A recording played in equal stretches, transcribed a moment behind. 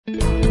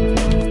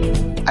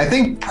I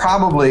think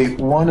probably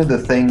one of the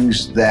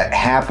things that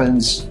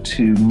happens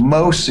to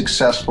most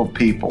successful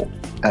people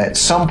at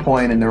some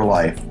point in their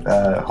life,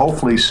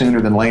 hopefully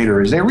sooner than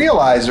later, is they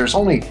realize there's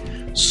only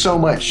so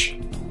much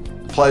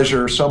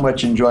pleasure, so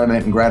much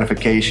enjoyment and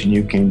gratification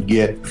you can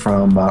get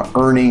from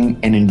earning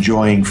and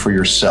enjoying for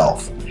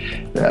yourself.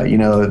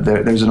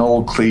 There's an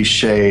old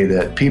cliche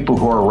that people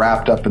who are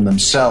wrapped up in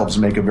themselves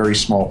make a very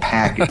small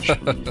package.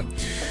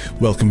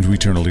 Welcome to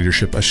Eternal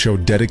Leadership, a show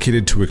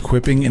dedicated to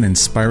equipping and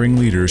inspiring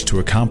leaders to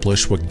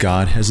accomplish what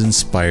God has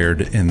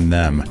inspired in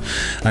them.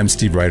 I'm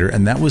Steve Ryder,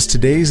 and that was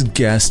today's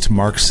guest,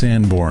 Mark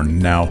Sanborn.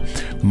 Now,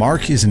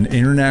 Mark is an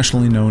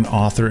internationally known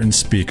author and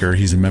speaker.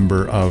 He's a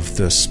member of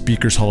the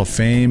Speakers Hall of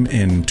Fame.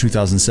 In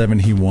 2007,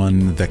 he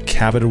won the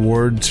Cabot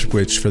Award,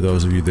 which, for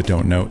those of you that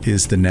don't know,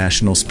 is the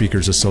National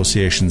Speakers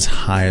Association's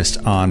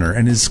highest honor.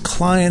 And his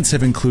clients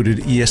have included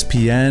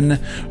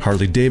ESPN,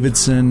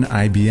 Harley-Davidson,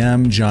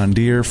 IBM, John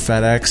Deere,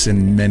 FedEx,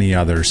 and many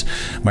others.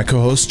 My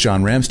co-host,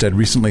 John Ramstead,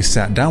 recently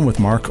sat down with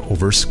Mark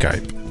over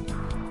Skype.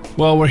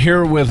 Well, we're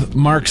here with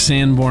Mark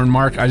Sanborn.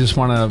 Mark, I just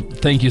want to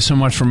thank you so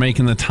much for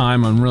making the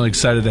time. I'm really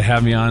excited to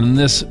have you on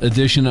this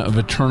edition of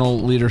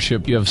Eternal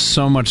Leadership. You have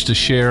so much to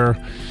share,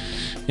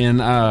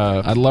 and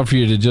I'd love for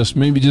you to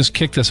just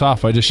kick this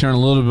off by just sharing a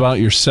little bit about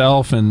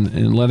yourself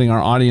and letting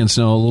our audience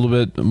know a little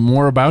bit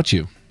more about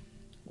you.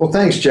 Well,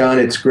 thanks, John.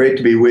 It's great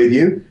to be with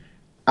you.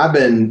 I've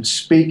been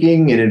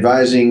speaking and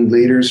advising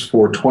leaders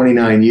for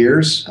 29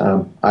 years.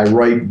 I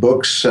write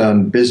books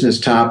on business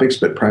topics,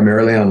 but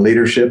primarily on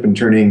leadership and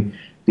turning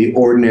the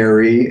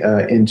ordinary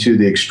into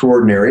the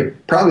extraordinary.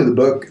 Probably the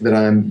book that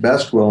I'm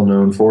best well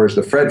known for is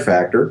The Fred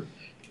Factor.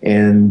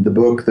 And the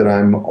book that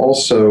I'm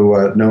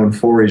also known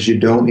for is You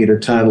Don't Need a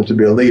Title to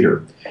Be a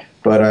Leader.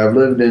 But I've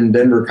lived in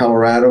Denver,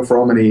 Colorado for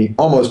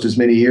almost as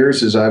many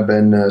years as I've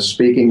been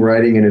speaking,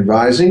 writing, and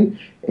advising.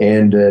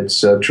 And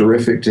it's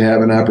terrific to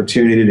have an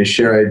opportunity to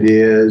share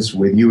ideas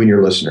with you and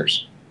your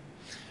listeners.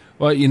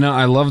 Well,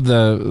 I love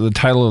the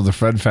title of The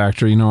Fred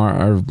Factor.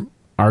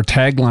 Our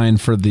tagline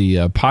for the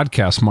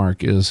podcast,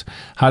 Mark, is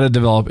how to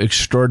develop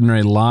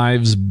extraordinary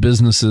lives,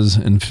 businesses,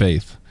 and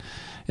faith.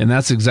 And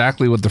that's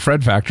exactly what The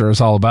Fred Factor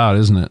is all about,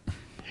 isn't it?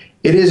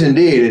 It is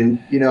indeed. And,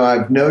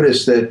 I've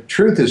noticed that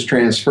truth is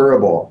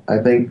transferable. I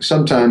think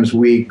sometimes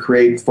we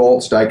create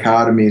false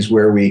dichotomies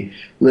where we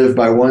live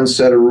by one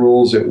set of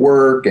rules at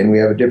work and we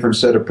have a different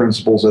set of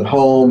principles at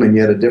home and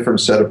yet a different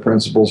set of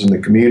principles in the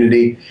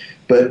community.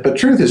 But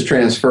truth is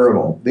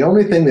transferable. The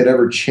only thing that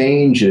ever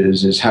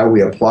changes is how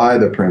we apply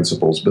the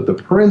principles, but the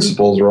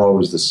principles are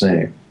always the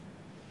same.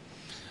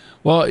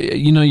 Well,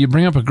 you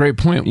bring up a great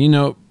point.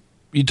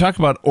 You talk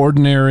about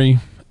ordinary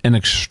and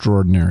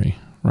extraordinary.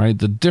 Right?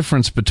 The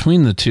difference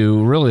between the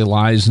two really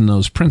lies in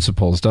those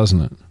principles,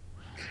 doesn't it?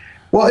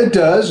 Well, it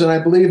does, and I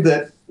believe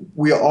that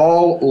we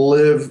all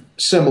live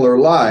similar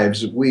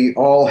lives. We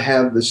all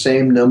have the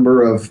same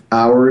number of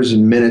hours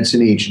and minutes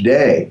in each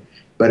day,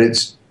 but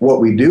it's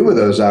what we do with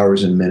those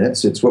hours and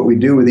minutes, it's what we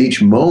do with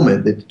each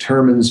moment that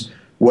determines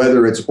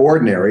whether it's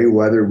ordinary,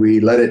 whether we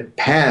let it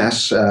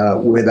pass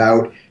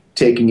without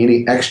taking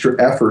any extra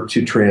effort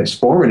to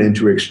transform it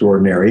into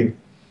extraordinary.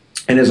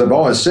 And as I've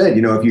always said,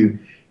 if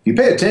you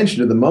pay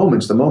attention to the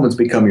moments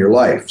become your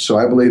life. So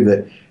I believe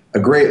that a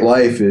great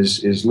life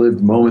is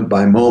lived moment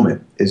by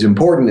moment. As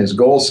important as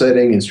goal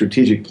setting and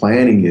strategic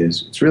planning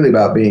is, it's really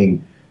about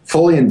being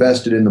fully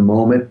invested in the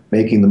moment,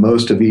 making the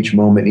most of each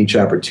moment, each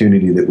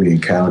opportunity that we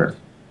encounter.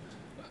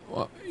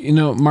 Well,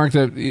 Mark,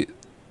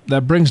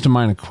 that brings to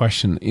mind a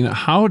question.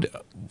 How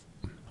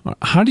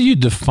do you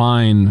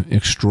define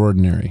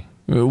extraordinary?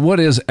 What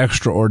is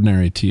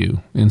extraordinary to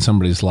you in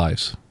somebody's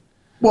lives?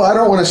 Well, I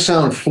don't want to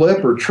sound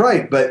flip or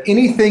trite, but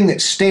anything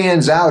that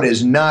stands out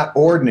as not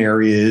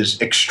ordinary is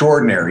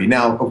extraordinary.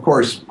 Now, of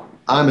course,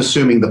 I'm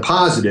assuming the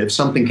positive.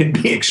 Something can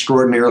be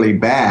extraordinarily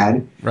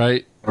bad,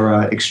 right,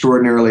 or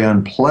extraordinarily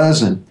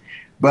unpleasant.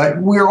 But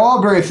we're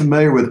all very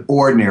familiar with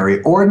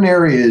ordinary.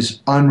 Ordinary is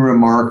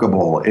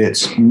unremarkable.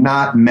 It's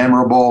not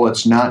memorable.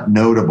 It's not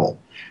notable.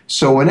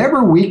 So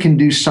whenever we can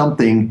do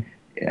something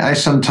I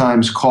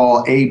sometimes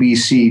call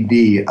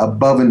ABCD,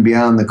 above and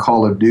beyond the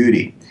call of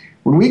duty,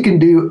 when we can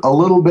do a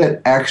little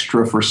bit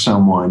extra for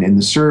someone in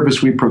the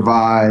service we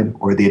provide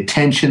or the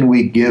attention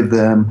we give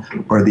them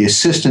or the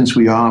assistance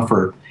we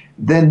offer,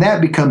 then that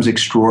becomes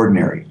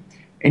extraordinary.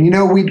 And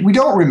we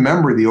don't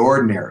remember the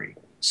ordinary.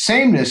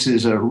 Sameness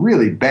is a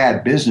really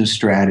bad business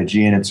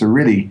strategy, and it's a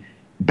really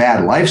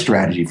bad life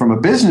strategy. From a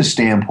business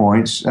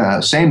standpoint,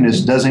 sameness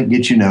doesn't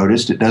get you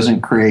noticed. It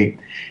doesn't create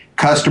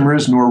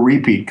customers nor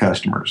repeat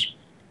customers.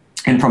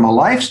 And from a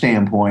life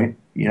standpoint,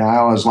 I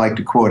always like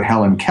to quote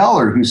Helen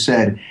Keller, who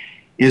said,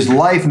 "Is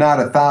life not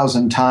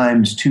 1,000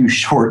 times too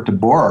short to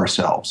bore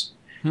ourselves?"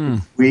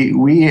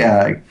 We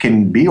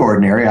can be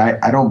ordinary.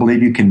 I don't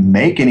believe you can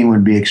make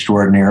anyone be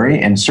extraordinary.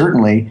 And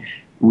certainly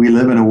we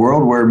live in a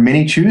world where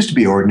many choose to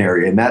be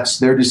ordinary, and that's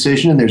their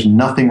decision, and there's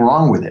nothing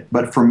wrong with it.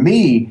 But for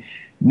me,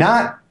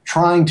 not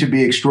trying to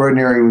be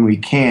extraordinary when we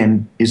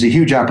can is a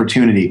huge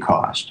opportunity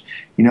cost.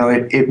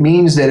 It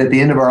means that at the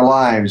end of our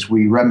lives,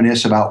 we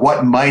reminisce about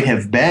what might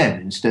have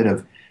been instead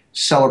of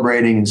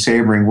celebrating and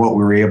savoring what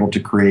we were able to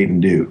create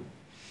and do.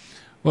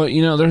 Well,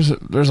 there's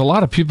a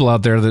lot of people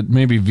out there that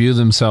maybe view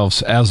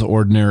themselves as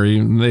ordinary.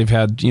 They've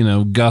had,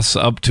 gusts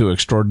up to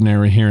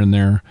extraordinary here and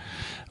there.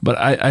 But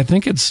I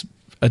think it's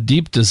a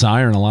deep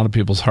desire in a lot of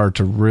people's heart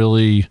to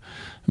really,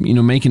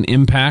 make an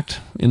impact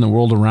in the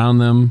world around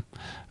them.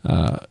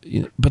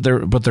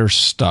 But they're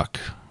stuck,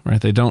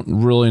 right? They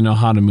don't really know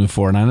how to move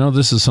forward. And I know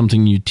this is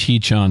something you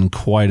teach on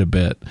quite a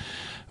bit.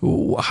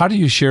 How do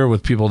you share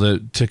with people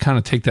to kind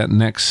of take that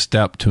next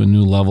step to a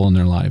new level in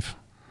their life?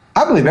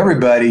 I believe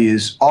everybody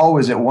is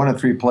always at one of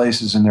three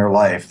places in their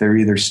life. They're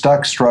either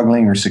stuck,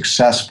 struggling, or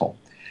successful.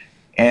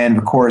 And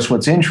of course,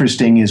 what's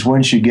interesting is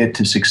once you get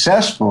to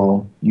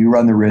successful, you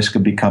run the risk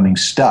of becoming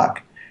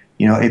stuck.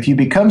 If you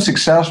become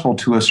successful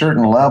to a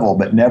certain level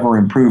but never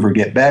improve or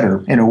get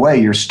better, in a way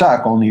you're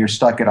stuck, only you're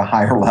stuck at a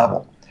higher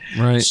level.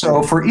 Right.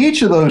 So for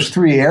each of those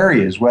three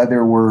areas,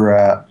 whether we're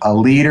a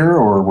leader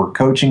or we're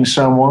coaching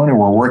someone or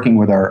we're working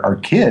with our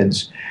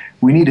kids,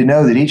 we need to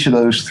know that each of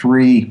those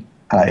three,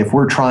 if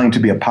we're trying to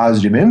be a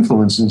positive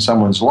influence in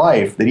someone's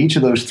life, that each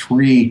of those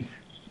three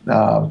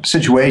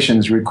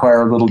situations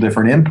require a little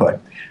different input.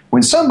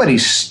 When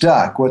somebody's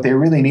stuck, what they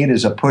really need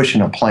is a push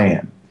and a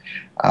plan.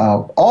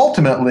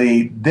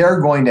 Ultimately, they're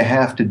going to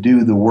have to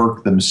do the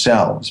work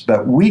themselves,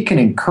 but we can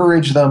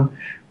encourage them,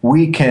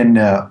 we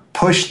can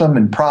push them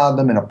and prod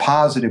them in a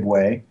positive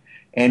way,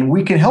 and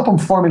we can help them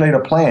formulate a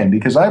plan,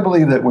 because I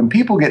believe that when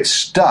people get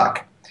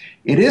stuck,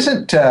 it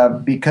isn't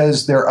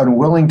because they're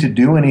unwilling to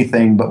do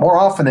anything, but more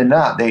often than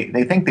not,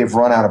 they think they've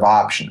run out of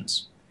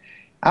options.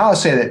 I always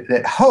say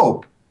that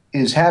hope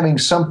is having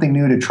something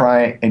new to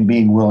try and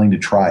being willing to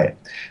try it.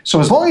 So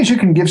as long as you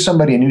can give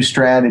somebody a new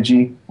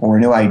strategy or a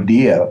new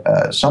idea,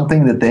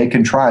 something that they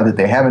can try that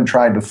they haven't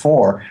tried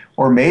before,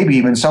 or maybe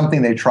even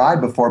something they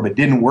tried before but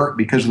didn't work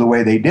because of the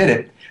way they did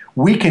it,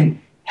 we can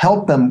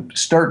help them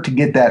start to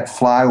get that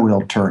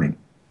flywheel turning.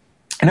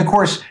 And of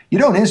course, you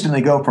don't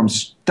instantly go from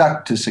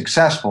stuck to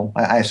successful.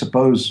 I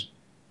suppose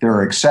there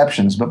are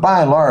exceptions, but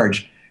by and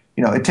large,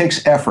 it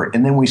takes effort,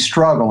 and then we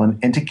struggle.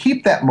 And to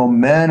keep that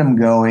momentum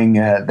going,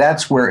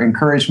 that's where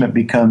encouragement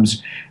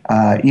becomes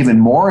even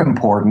more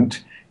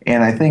important.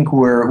 And I think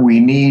where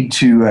we need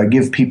to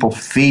give people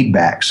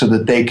feedback so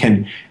that they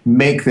can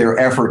make their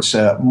efforts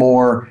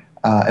more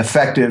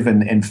effective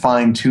and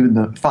fine-tune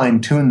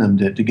them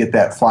to get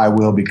that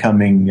flywheel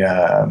becoming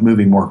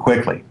moving more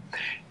quickly.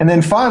 And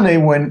then finally,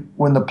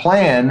 when the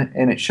plan,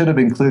 and it should have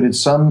included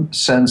some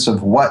sense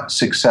of what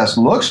success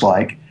looks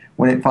like,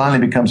 when it finally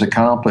becomes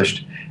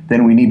accomplished,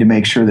 then we need to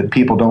make sure that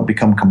people don't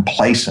become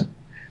complacent,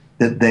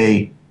 that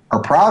they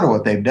are proud of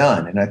what they've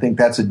done. And I think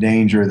that's a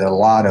danger that a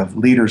lot of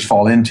leaders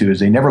fall into, is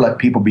they never let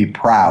people be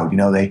proud.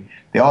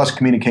 They always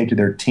communicate to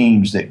their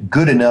teams that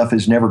good enough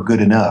is never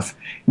good enough.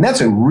 And that's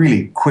a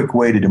really quick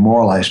way to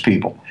demoralize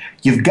people.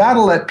 You've got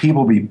to let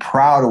people be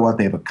proud of what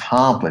they've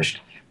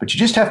accomplished, but you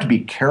just have to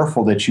be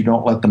careful that you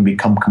don't let them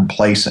become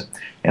complacent.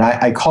 And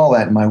I call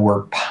that in my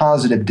work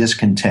positive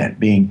discontent,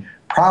 being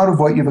proud of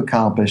what you've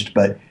accomplished,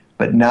 but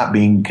not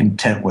being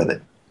content with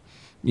it.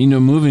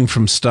 Moving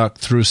from stuck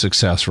through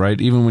success, right?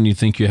 Even when you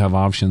think you have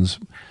options,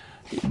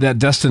 that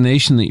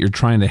destination that you're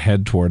trying to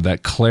head toward,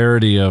 that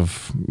clarity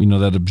of,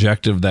 that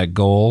objective, that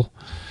goal,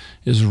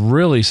 is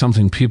really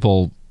something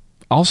people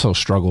also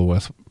struggle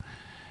with.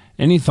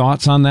 Any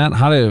thoughts on that?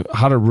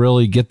 How to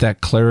really get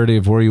that clarity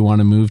of where you want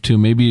to move to?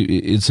 Maybe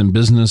it's in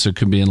business, it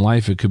could be in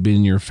life, it could be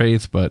in your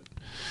faith, but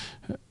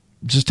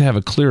just to have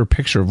a clear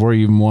picture of where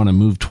you want to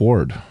move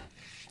toward.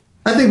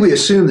 I think we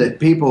assume that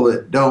people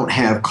that don't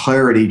have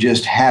clarity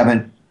just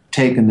haven't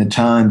taken the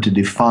time to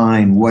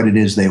define what it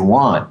is they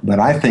want. But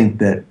I think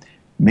that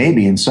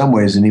maybe in some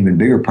ways an even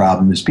bigger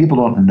problem is people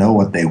don't know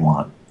what they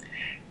want.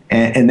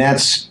 And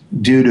that's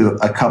due to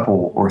a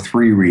couple or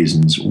three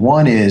reasons.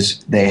 One is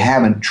they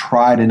haven't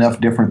tried enough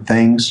different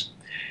things.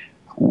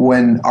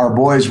 When our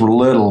boys were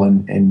little,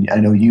 and I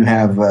know you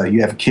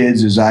have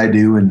kids as I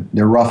do, and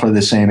they're roughly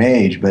the same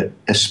age, but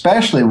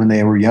especially when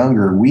they were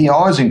younger, we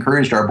always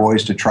encouraged our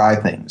boys to try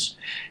things.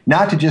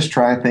 Not to just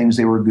try things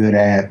they were good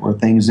at or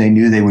things they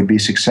knew they would be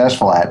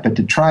successful at, but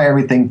to try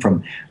everything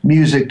from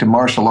music to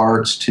martial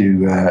arts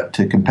to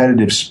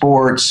competitive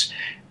sports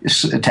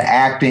to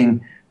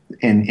acting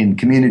in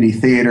community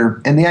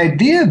theater. And the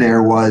idea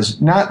there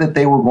was not that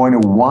they were going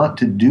to want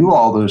to do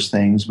all those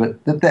things,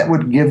 but that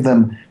would give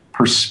them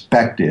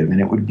perspective, and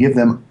it would give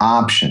them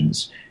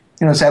options.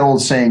 It's that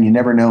old saying, you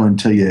never know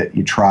until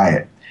you try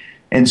it.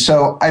 And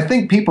so I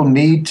think people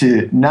need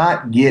to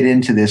not get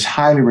into this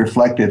highly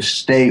reflective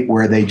state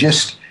where they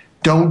just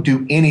don't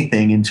do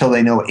anything until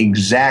they know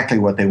exactly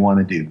what they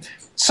want to do.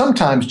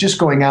 Sometimes just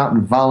going out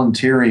and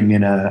volunteering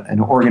in an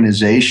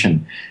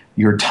organization,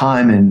 your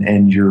time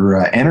and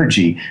your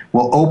energy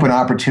will open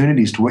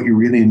opportunities to what you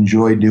really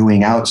enjoy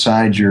doing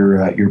outside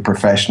your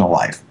professional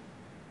life.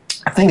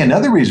 I think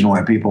another reason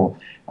why people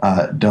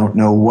don't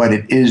know what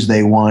it is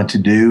they want to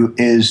do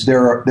is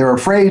they're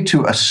afraid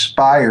to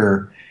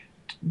aspire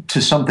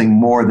to something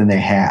more than they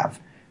have.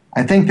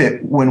 I think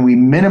that when we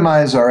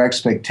minimize our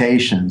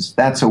expectations,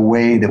 that's a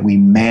way that we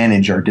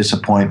manage our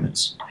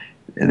disappointments.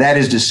 That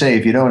is to say,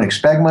 if you don't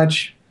expect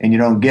much and you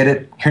don't get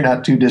it, you're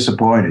not too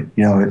disappointed.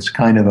 It's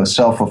kind of a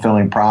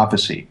self-fulfilling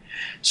prophecy.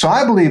 So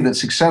I believe that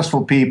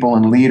successful people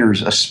and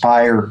leaders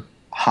aspire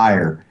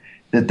higher,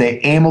 that they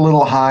aim a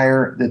little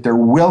higher, that they're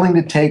willing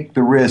to take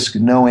the risk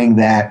knowing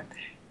that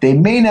they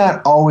may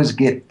not always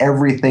get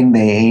everything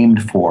they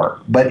aimed for,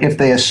 but if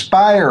they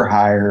aspire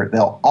higher,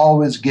 they'll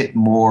always get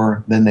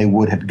more than they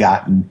would have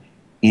gotten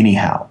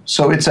anyhow.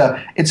 So it's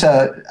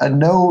a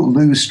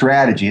no-lose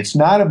strategy. It's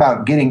not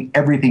about getting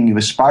everything you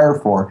aspire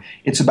for.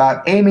 It's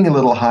about aiming a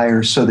little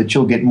higher so that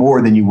you'll get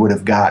more than you would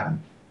have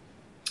gotten.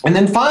 And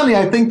then finally,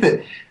 I think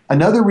that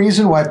another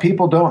reason why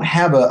people don't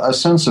have a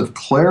sense of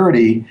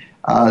clarity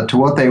to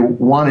what they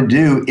want to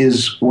do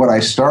is what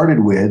I started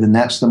with, and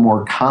that's the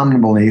more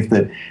common belief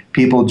that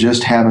people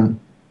just haven't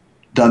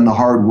done the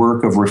hard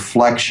work of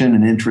reflection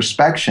and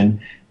introspection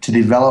to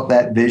develop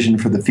that vision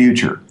for the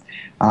future.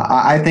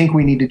 I think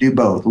we need to do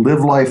both,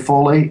 live life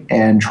fully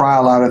and try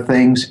a lot of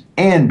things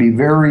and be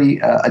very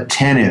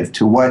attentive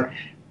to what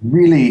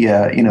really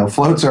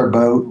floats our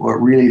boat, what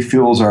really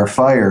fuels our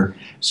fire,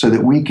 so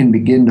that we can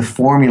begin to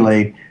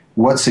formulate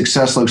what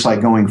success looks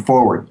like going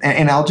forward.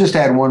 And I'll just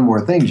add one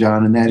more thing,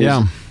 John, and that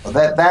is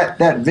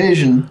that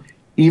vision,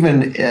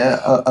 even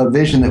a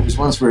vision that was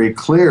once very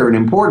clear and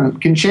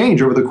important, can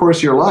change over the course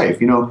of your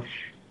life.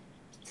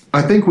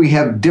 I think we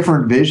have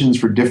different visions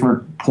for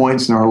different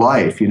points in our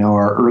life,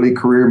 our early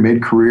career,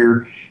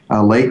 mid-career,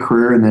 late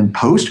career, and then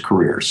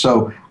post-career.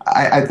 So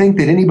I think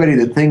that anybody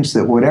that thinks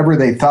that whatever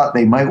they thought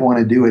they might want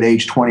to do at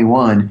age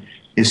 21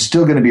 is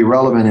still going to be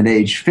relevant at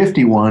age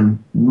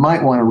 51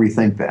 might want to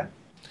rethink that.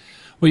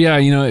 Well,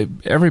 yeah,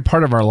 every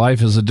part of our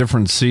life is a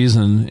different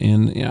season.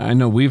 And I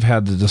know we've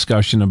had the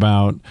discussion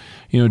about,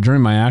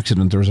 during my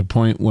accident, there was a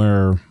point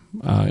where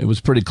it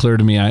was pretty clear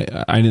to me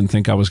I didn't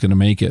think I was going to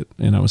make it.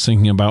 And I was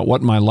thinking about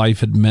what my life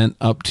had meant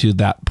up to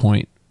that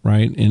point,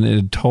 right? And it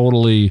had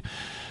totally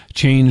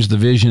changed the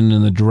vision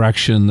and the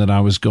direction that I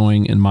was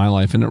going in my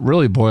life. And it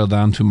really boiled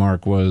down to,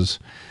 Mark, was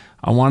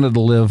I wanted to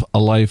live a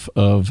life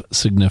of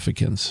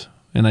significance.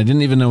 And I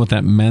didn't even know what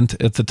that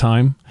meant at the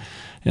time.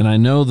 And I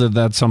know that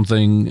that's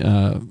something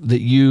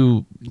that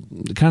you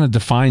kind of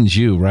defines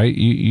you, right?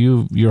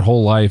 You your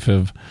whole life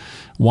have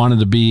wanted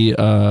to be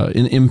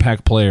an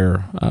impact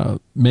player,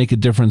 make a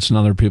difference in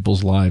other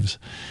people's lives.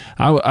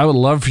 I would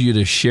love for you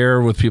to share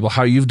with people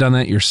how you've done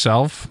that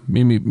yourself.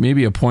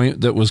 Maybe a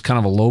point that was kind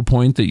of a low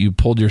point that you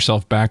pulled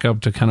yourself back up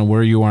to kind of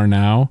where you are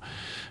now,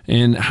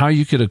 and how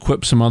you could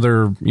equip some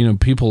other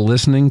people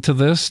listening to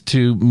this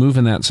to move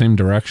in that same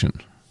direction.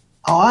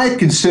 I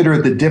consider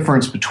the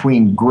difference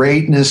between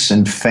greatness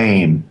and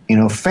fame.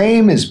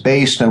 Fame is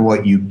based on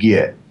what you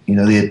get,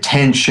 the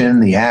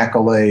attention, the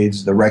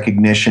accolades, the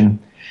recognition.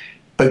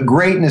 But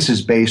greatness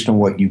is based on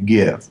what you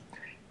give.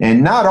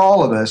 And not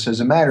all of us, as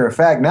a matter of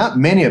fact, not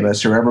many of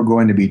us are ever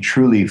going to be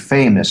truly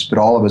famous, but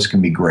all of us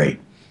can be great.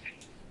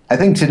 I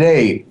think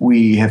today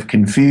we have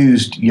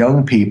confused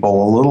young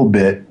people a little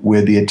bit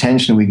with the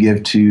attention we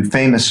give to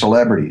famous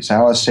celebrities. I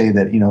always say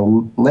that,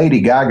 Lady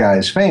Gaga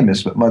is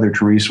famous, but Mother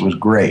Teresa was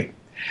great.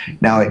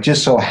 Now, it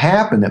just so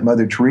happened that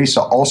Mother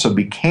Teresa also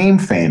became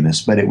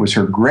famous, but it was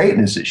her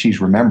greatness that she's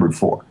remembered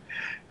for.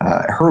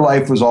 Her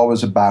life was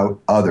always about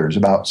others,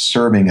 about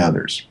serving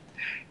others.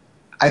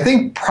 I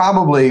think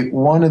probably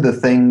one of the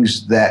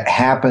things that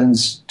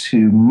happens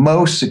to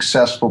most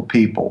successful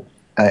people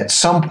at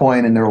some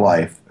point in their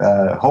life,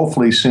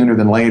 hopefully sooner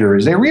than later,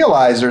 is they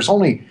realize there's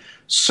only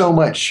so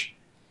much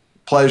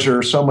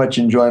pleasure, so much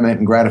enjoyment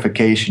and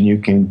gratification you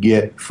can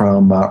get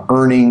from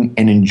earning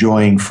and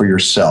enjoying for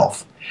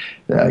yourself.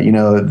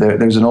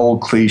 There's an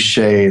old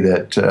cliche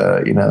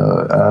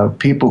that,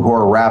 people who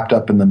are wrapped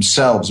up in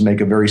themselves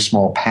make a very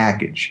small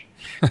package.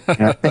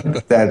 And I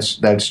think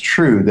that's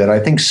true, that I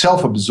think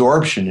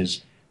self-absorption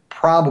is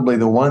probably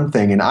the one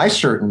thing, and I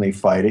certainly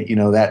fight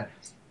it,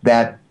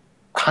 that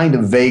kind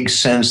of vague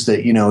sense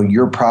that,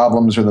 your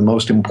problems are the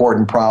most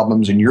important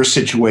problems and your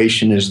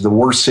situation is the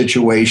worst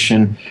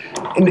situation.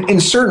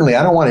 And certainly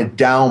I don't want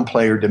to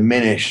downplay or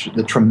diminish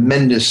the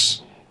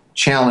tremendous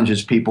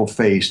challenges people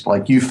faced,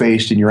 like you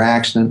faced in your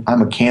accident.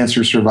 I'm a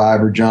cancer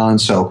survivor, John,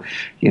 so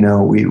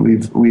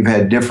we've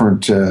had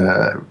different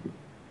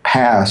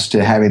paths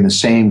to having the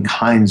same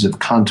kinds of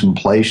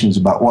contemplations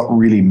about what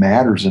really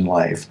matters in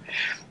life.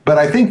 But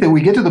I think that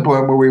we get to the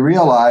point where we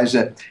realize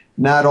that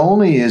not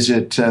only is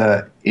it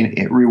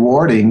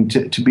rewarding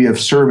to be of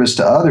service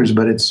to others,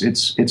 but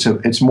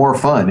it's more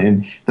fun.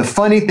 And the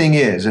funny thing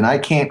is, and I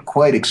can't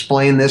quite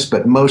explain this,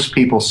 but most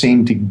people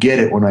seem to get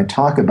it when I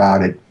talk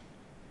about it,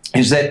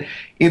 is that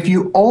if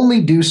you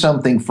only do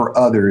something for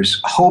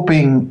others,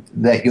 hoping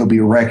that you'll be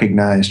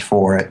recognized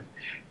for it,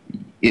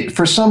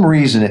 for some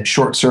reason it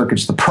short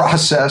circuits the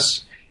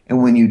process.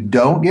 And when you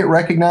don't get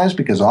recognized,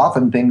 because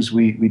often things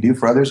we do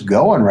for others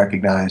go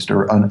unrecognized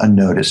or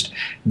unnoticed,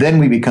 then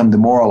we become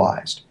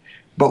demoralized.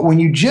 But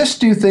when you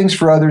just do things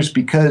for others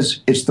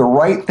because it's the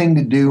right thing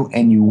to do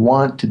and you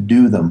want to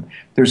do them,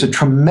 there's a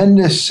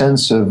tremendous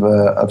sense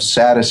of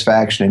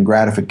satisfaction and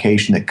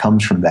gratification that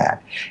comes from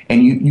that.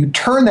 And you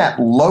turn that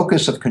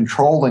locus of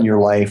control in your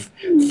life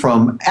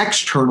from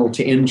external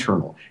to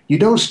internal. You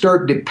don't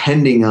start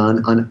depending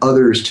on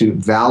others to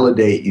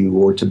validate you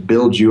or to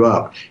build you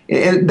up.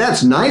 And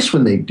that's nice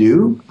when they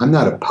do. I'm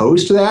not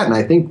opposed to that, and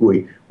I think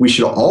we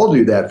should all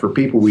do that for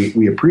people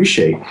we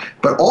appreciate.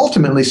 But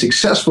ultimately,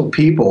 successful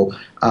people,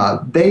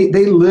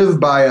 they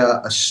live by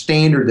a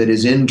standard that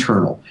is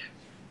internal.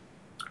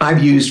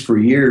 I've used for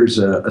years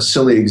a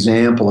silly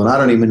example, and I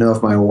don't even know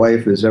if my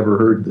wife has ever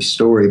heard the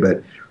story,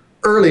 but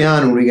early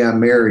on when we got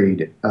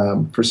married,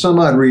 for some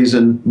odd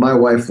reason, my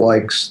wife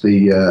likes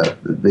the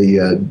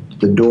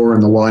door in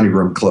the laundry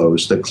room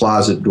closed, the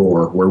closet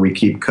door where we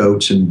keep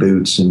coats and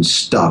boots and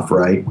stuff,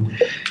 right?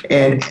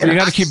 And you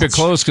got to keep it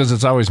closed because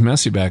it's always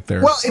messy back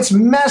there. Well, it's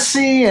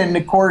messy, and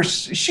of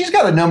course, she's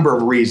got a number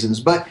of reasons,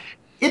 but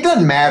it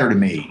doesn't matter to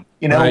me.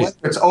 You know, right. Whether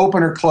it's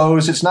open or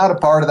closed, it's not a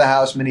part of the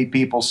house many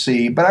people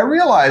see. But I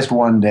realized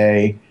one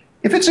day,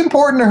 if it's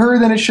important to her,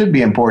 then it should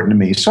be important to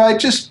me. So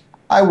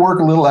I work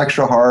a little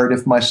extra hard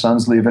if my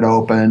sons leave it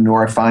open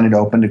or I find it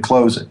open to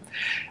close it.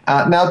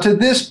 Now, to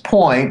this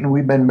point, and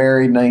we've been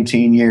married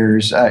 19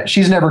 years,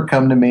 she's never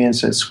come to me and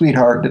said,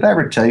 "Sweetheart, did I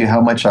ever tell you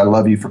how much I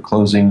love you for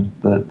closing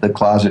the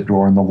closet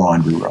door in the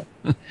laundry room?"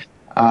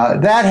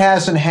 That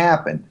hasn't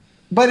happened,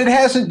 but it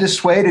hasn't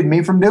dissuaded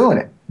me from doing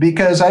it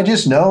because I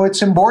just know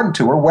it's important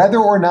to her. Whether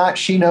or not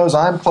she knows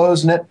I'm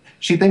closing it,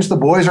 she thinks the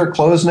boys are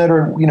closing it,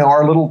 or, you know,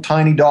 our little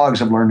tiny dogs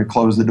have learned to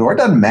close the door. It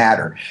doesn't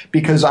matter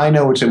because I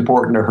know it's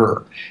important to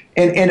her.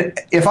 And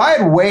if I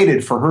had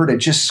waited for her to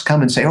just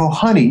come and say, "Oh,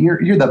 honey,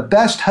 you're the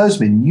best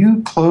husband,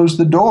 you close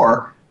the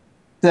door,"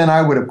 then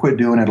I would have quit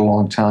doing it a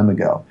long time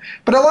ago.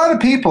 But a lot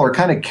of people are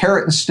kind of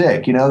carrot and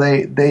stick. You know,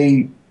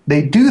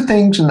 they do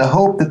things in the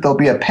hope that there'll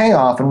be a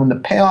payoff, and when the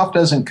payoff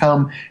doesn't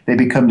come, they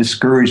become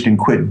discouraged and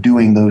quit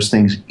doing those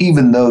things,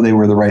 even though they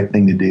were the right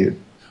thing to do.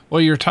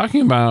 Well, you're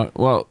talking about,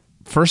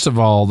 first of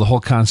all, the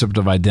whole concept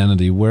of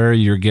identity, where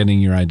you're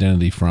getting your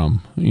identity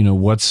from. You know,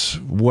 what's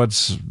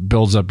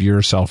builds up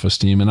your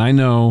self-esteem. And I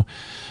know,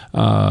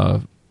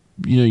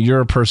 you're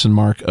a person,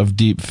 Mark, of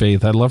deep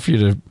faith. I'd love for you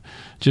to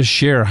just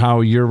share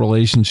how your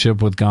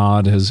relationship with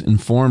God has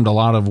informed a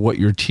lot of what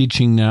you're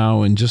teaching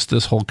now, and just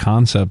this whole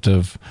concept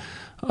of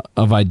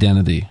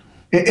identity.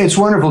 It's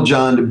wonderful,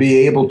 John, to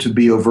be able to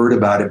be overt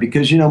about it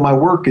because, you know, my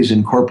work is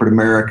in corporate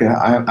America.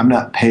 I'm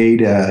not paid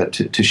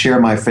to share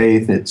my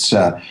faith. It's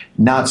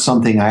not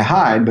something I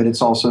hide, but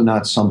it's also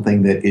not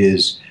something that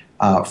is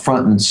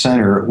front and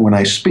center when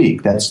I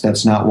speak.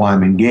 That's not why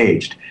I'm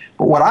engaged.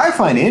 But what I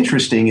find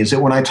interesting is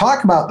that when I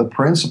talk about the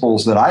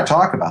principles that I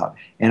talk about,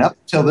 and up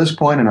until this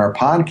point in our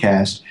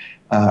podcast,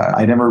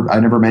 I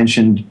never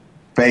mentioned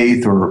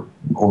faith or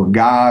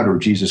God or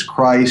Jesus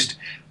Christ.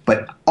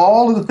 But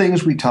all of the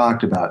things we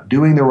talked about,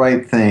 doing the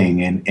right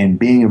thing and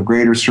being of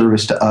greater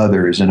service to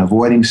others and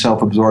avoiding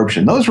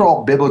self-absorption, those are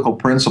all biblical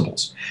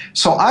principles.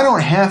 So I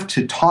don't have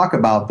to talk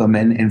about them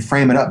and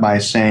frame it up by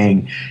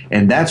saying,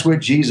 and that's what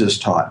Jesus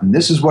taught, and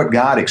this is what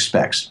God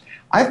expects.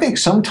 I think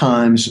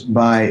sometimes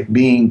by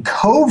being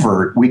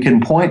covert, we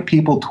can point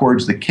people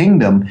towards the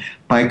kingdom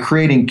by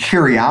creating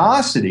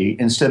curiosity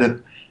instead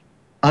of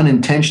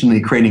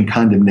unintentionally creating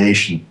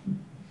condemnation.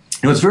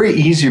 You know, it's very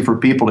easy for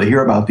people to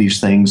hear about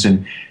these things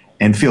and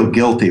feel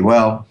guilty.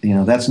 Well, you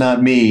know, that's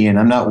not me, and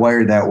I'm not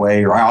wired that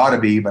way, or I ought to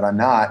be, but I'm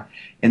not.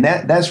 And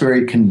that's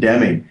very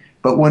condemning.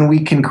 But when we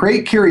can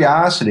create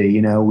curiosity,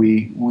 you know,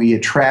 we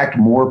attract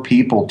more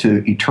people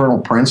to eternal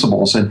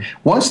principles. And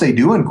once they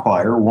do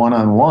inquire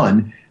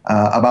one-on-one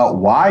about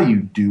why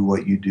you do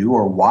what you do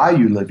or why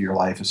you live your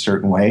life a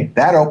certain way,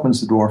 that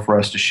opens the door for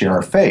us to share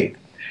our faith.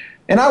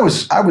 And I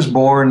was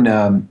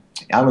born.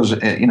 I was,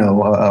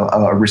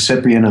 a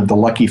recipient of the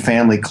Lucky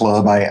Family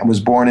Club. I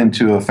was born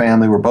into a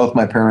family where both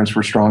my parents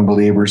were strong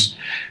believers.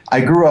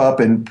 I grew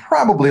up in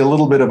probably a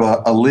little bit of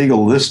a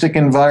legalistic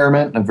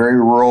environment, in a very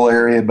rural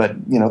area, but,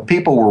 you know,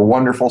 people were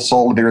wonderful,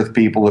 salt-of-the-earth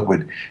people that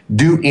would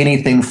do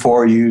anything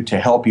for you to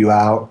help you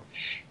out.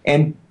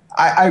 And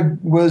I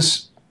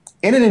was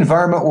in an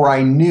environment where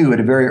I knew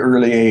at a very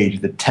early age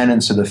the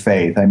tenets of the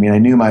faith. I mean, I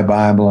knew my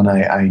Bible, and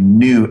I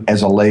knew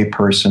as a lay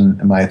person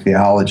my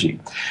theology.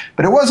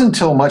 But it wasn't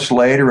until much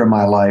later in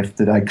my life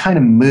that I kind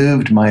of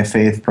moved my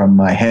faith from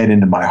my head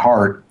into my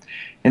heart.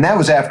 And that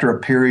was after a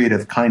period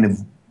of kind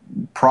of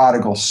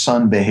prodigal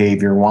son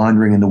behavior,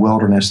 wandering in the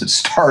wilderness that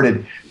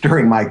started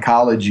during my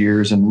college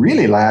years and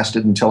really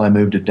lasted until I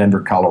moved to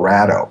Denver,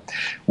 Colorado,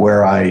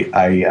 where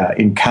I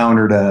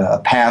encountered a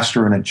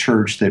pastor in a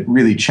church that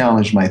really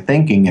challenged my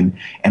thinking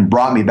and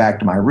brought me back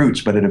to my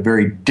roots, but at a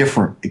very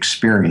different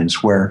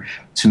experience where,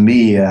 to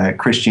me,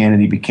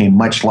 Christianity became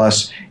much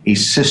less a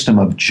system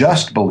of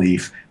just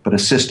belief, but a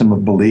system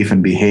of belief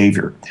and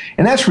behavior.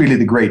 And that's really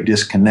the great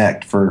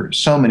disconnect for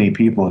so many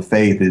people of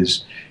faith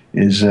is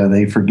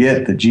they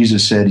forget that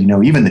Jesus said, you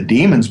know, even the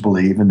demons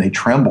believe and they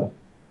tremble.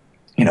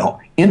 You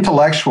know,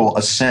 intellectual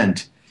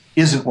assent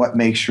isn't what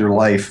makes your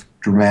life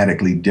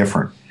dramatically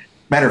different.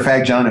 Matter of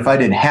fact, John, if I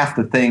did half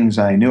the things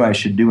I knew I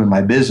should do in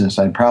my business,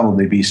 I'd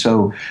probably be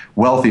so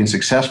wealthy and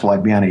successful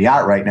I'd be on a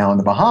yacht right now in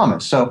the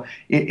Bahamas. So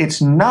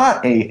it's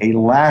not a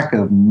lack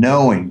of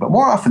knowing, but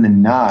more often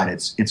than not,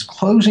 it's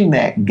closing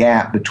that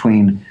gap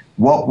between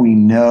what we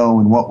know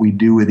and what we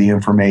do with the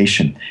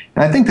information.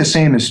 And I think the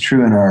same is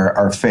true in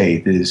our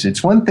faith.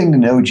 It's one thing to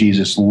know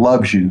Jesus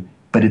loves you,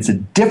 but it's a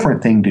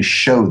different thing to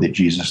show that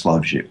Jesus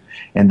loves you.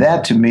 And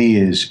that, to me,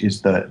 is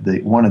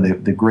the one of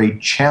the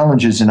great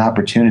challenges and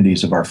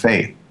opportunities of our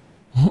faith.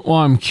 Well,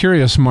 I'm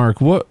curious, Mark,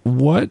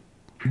 what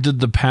did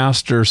the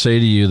pastor say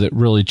to you that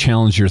really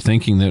challenged your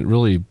thinking, that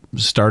really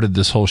started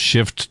this whole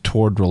shift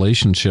toward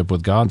relationship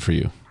with God for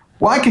you?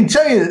 Well, I can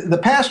tell you the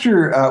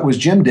pastor was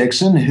Jim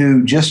Dixon,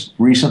 who just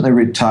recently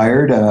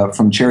retired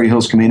from Cherry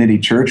Hills Community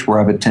Church, where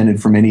I've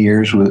attended for many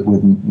years with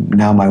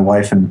now my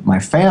wife and my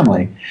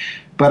family.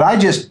 But I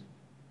just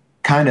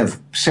kind of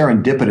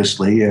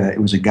serendipitously,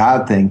 it was a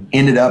God thing,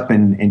 ended up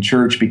in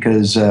church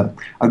because a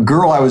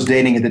girl I was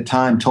dating at the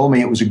time told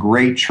me it was a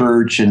great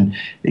church and,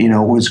 it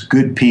was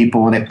good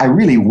people. And I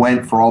really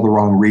went for all the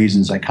wrong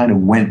reasons. I kind of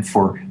went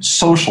for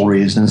social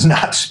reasons,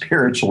 not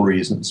spiritual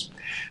reasons.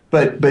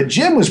 But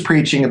Jim was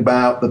preaching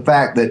about the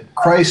fact that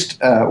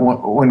Christ,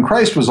 when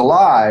Christ was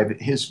alive,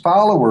 his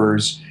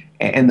followers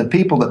and the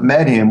people that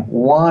met him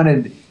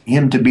wanted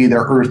him to be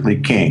their earthly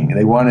king.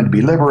 They wanted to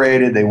be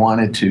liberated. They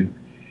wanted to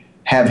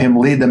have him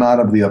lead them out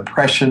of the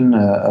oppression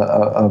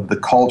of the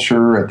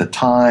culture at the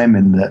time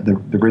and the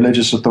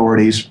religious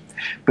authorities.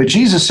 But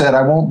Jesus said,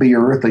 I won't be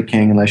your earthly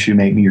king unless you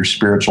make me your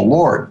spiritual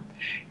Lord.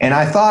 And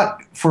I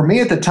thought, for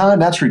me at the time,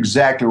 that's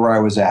exactly where I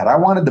was at. I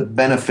wanted the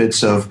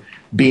benefits of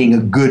being a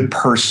good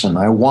person.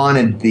 I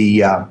wanted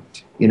the,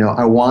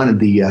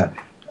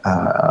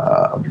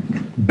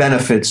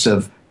 benefits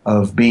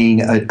of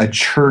being a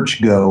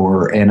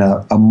churchgoer and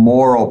a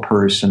moral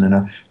person and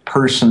a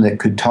person that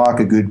could talk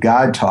a good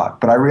God talk.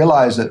 But I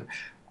realized that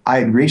I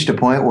had reached a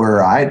point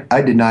where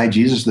I denied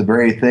Jesus the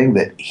very thing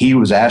that he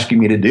was asking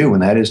me to do,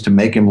 and that is to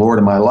make him Lord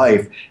of my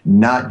life,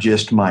 not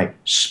just my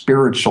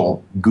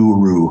spiritual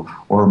guru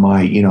or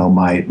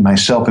my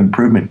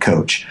self-improvement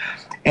coach.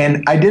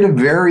 And I did a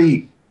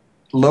very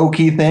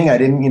low-key thing. I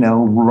didn't,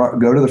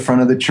 go to the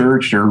front of the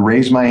church or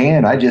raise my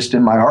hand. I just,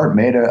 in my heart,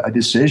 made a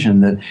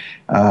decision that,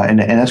 and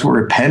that's what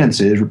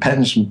repentance is.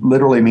 Repentance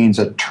literally means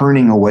a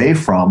turning away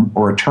from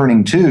or a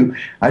turning to.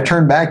 I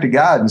turned back to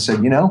God and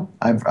said,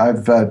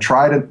 I've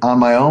tried it on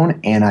my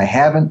own and I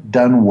haven't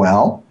done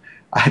well.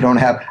 I had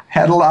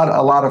a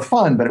lot of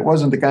fun, but it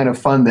wasn't the kind of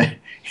fun that,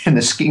 in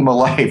the scheme of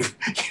life,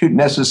 you'd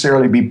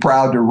necessarily be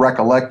proud to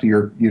recollect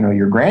your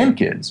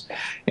grandkids.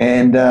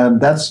 And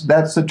that's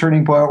the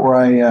turning point where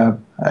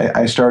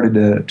I started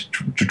to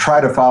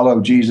try to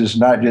follow Jesus,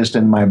 not just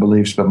in my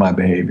beliefs, but my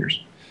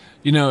behaviors.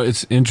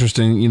 It's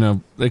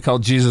interesting. They call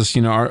Jesus,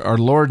 our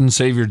Lord and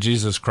Savior,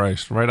 Jesus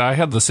Christ, right? I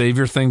had the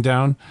Savior thing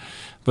down,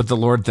 but the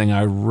Lord thing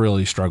I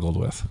really struggled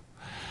with.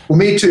 Well,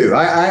 me too.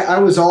 I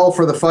was all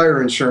for the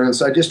fire insurance.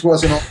 I just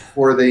wasn't all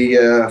for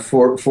the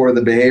for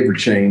the behavior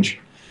change.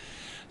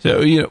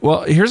 So,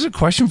 well, here's a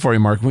question for you,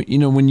 Mark.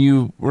 When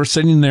you were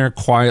sitting there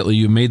quietly,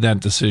 you made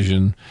that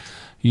decision.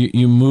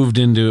 You moved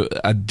into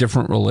a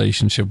different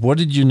relationship. What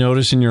did you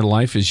notice in your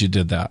life as you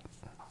did that?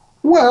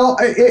 Well,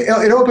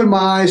 it opened my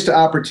eyes to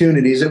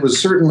opportunities. It was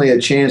certainly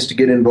a chance to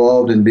get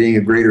involved in being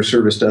a greater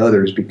service to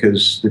others,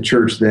 because the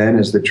church then,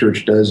 as the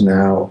church does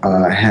now,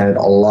 had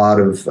a lot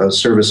of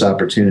service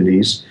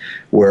opportunities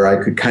where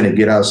I could kind of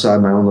get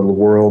outside my own little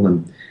world,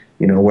 and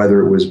whether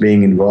it was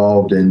being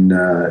involved in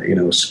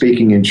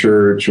speaking in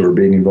church or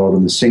being involved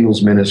in the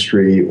singles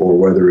ministry, or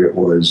whether it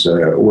was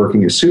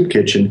working a soup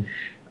kitchen,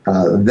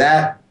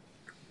 that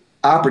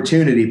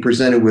opportunity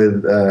presented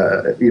with,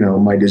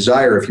 my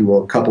desire, if you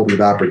will, coupled with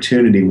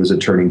opportunity, was a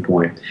turning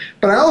point.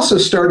 But I also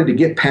started to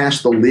get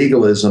past the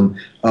legalism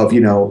of,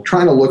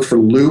 trying to look for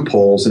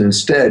loopholes and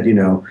instead,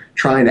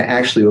 trying to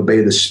actually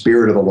obey the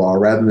spirit of the law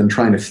rather than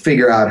trying to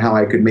figure out how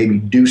I could maybe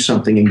do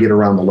something and get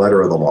around the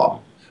letter of the law.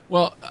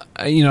 Well,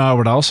 I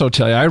would also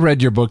tell you, I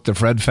read your book, The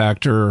Fred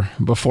Factor,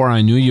 before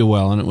I knew you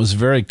well, and it was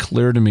very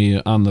clear to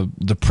me on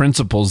the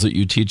principles that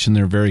you teach in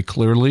there very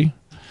clearly.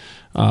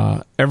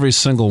 Every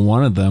single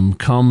one of them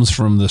comes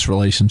from this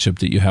relationship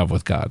that you have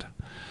with God.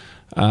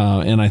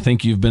 And I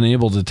think you've been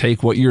able to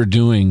take what you're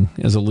doing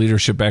as a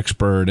leadership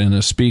expert and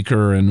a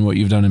speaker and what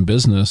you've done in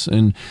business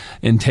and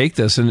take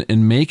this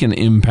and make an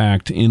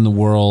impact in the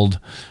world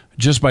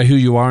just by who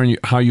you are and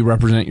how you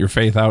represent your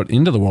faith out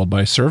into the world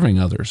by serving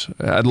others.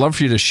 I'd love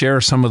for you to share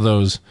some of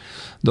those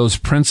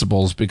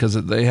principles, because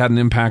they had an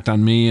impact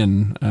on me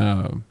and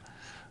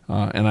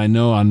I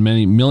know on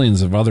many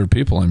millions of other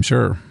people, I'm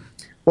sure.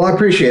 Well, I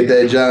appreciate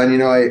that, John.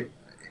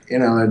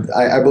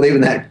 I believe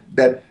in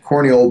that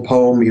corny old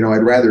poem.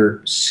 I'd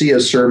rather see a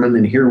sermon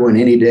than hear one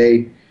any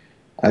day.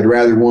 I'd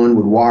rather one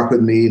would walk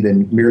with me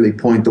than merely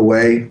point the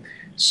way.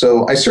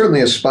 So I certainly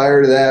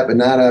aspire to that, but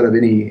not out of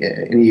any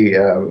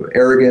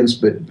arrogance,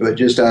 but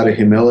just out of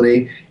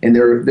humility. And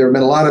there have been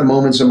a lot of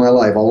moments in my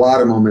life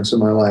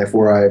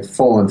where I've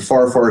fallen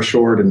far, far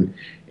short, and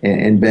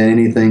and been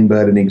anything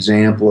but an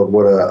example of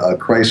what a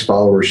Christ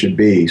follower should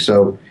be.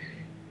 So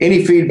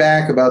any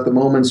feedback about the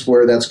moments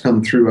where that's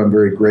come through, I'm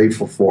very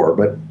grateful for.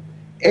 But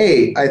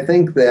I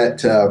think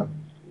that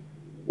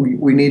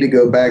we need to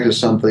go back to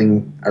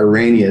something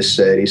Irenaeus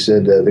said. He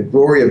said, the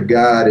glory of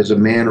God is a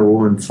man or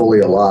woman fully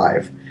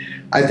alive.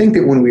 I think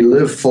that when we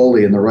live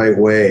fully in the right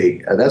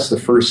way, that's the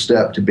first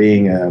step to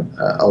being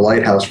a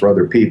lighthouse for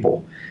other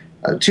people.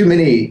 Too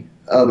many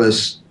of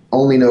us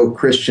only know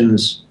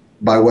Christians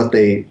by what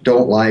they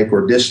don't like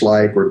or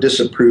dislike or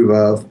disapprove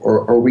of,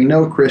 or we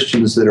know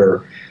Christians that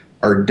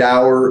are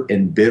dour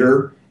and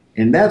bitter,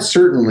 and that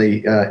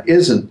certainly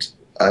isn't,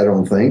 I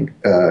don't think,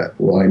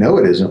 I know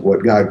it isn't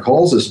what God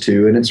calls us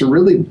to, and it's a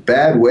really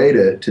bad way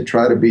to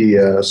try to be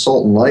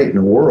salt and light in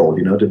the world.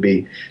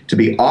 To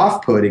be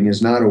off-putting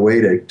is not a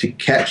way to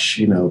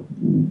catch,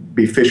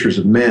 be fishers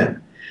of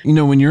men.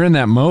 When you're in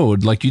that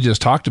mode, like you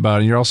just talked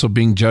about, and you're also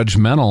being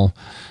judgmental,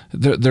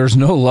 there's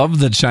no love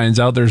that shines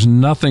out. There's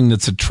nothing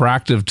that's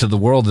attractive to the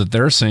world that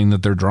they're saying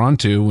that they're drawn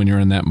to when you're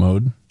in that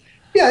mode.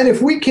 Yeah, and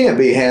if we can't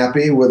be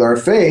happy with our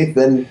faith,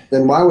 then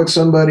why would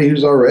somebody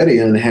who's already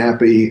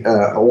unhappy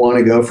want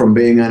to go from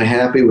being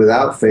unhappy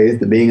without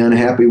faith to being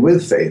unhappy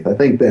with faith? I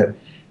think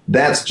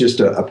that's just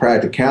a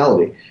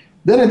practicality.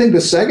 Then I think the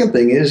second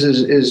thing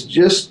is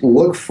just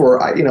look for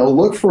a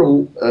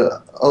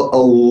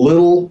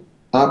little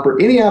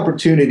any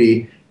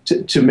opportunity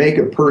to make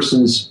a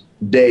person's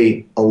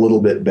day a little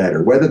bit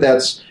better, whether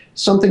that's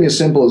something as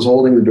simple as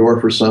holding the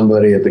door for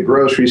somebody at the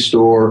grocery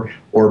store,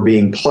 or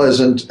being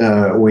pleasant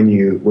when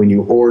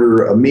you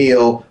order a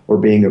meal, or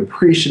being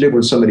appreciative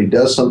when somebody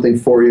does something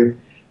for you.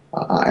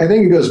 I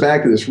think it goes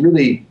back to this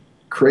really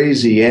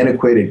crazy,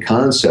 antiquated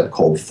concept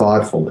called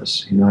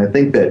thoughtfulness. I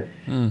think that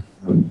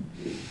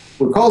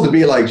we're called to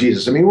be like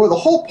Jesus. I mean, the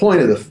whole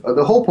point of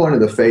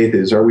the faith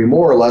is, are we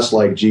more or less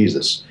like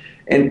Jesus?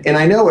 And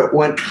I know it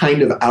went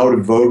kind of out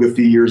of vogue a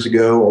few years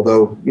ago,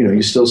 although,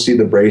 you still see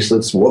the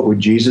bracelets, what would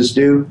Jesus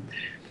do?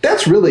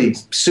 That's really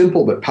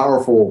simple but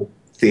powerful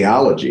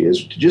theology,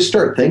 is to just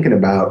start thinking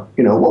about,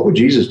 what would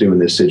Jesus do in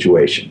this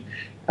situation?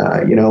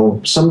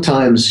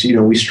 Sometimes,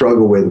 we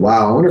struggle with,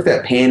 wow, I wonder if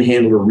that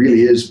panhandler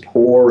really is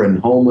poor and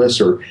homeless,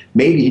 or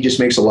maybe he just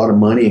makes a lot of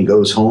money and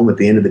goes home at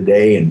the end of the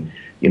day and,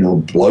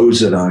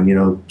 blows it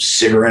on,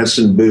 cigarettes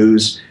and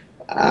booze.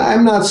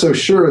 I'm not so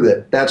sure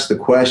that that's the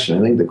question.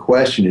 I think the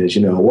question is,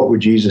 what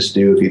would Jesus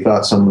do if he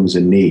thought someone was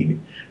in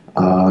need?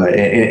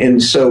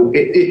 And so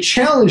it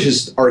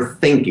challenges our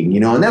thinking,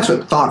 and that's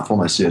what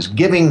thoughtfulness is,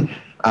 giving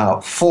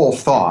full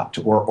thought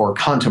or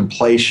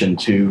contemplation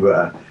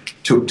to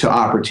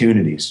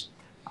opportunities.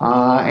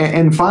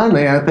 And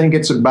finally, I think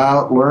it's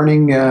about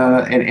learning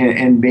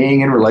and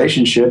being in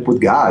relationship with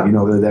God,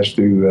 whether that's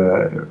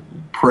through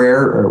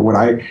prayer or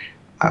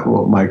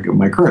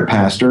my current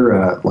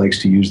pastor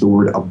likes to use the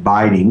word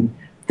abiding.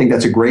 I think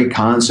that's a great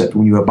concept.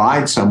 When you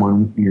abide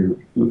someone, you're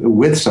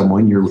with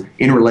someone, you're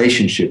in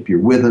relationship, you're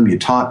with them, you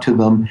talk to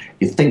them,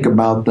 you think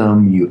about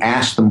them, you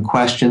ask them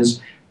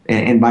questions.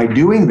 And by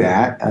doing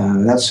that,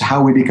 that's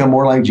how we become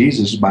more like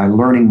Jesus, by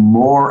learning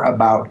more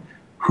about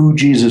who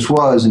Jesus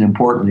was and,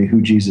 importantly,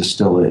 who Jesus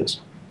still is.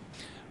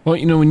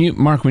 Well,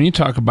 Mark, when you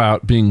talk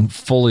about being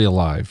fully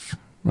alive,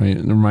 right,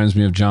 it reminds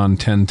me of John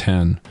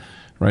 10:10,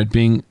 right,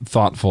 being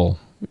thoughtful,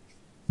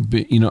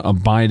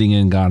 abiding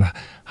in God.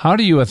 How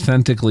do you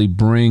authentically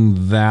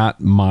bring that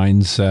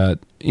mindset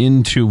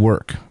into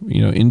work,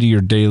 into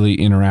your daily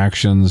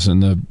interactions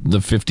and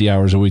the 50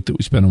 hours a week that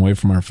we spend away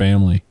from our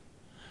family?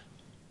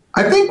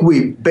 I think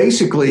we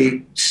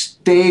basically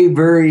stay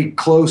very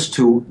close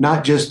to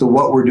not just the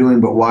what we're doing,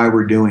 but why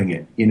we're doing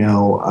it.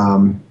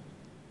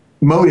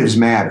 Motives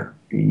matter.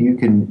 You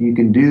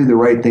can do the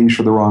right things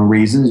for the wrong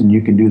reasons, and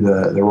you can do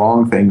the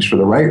wrong things for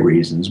the right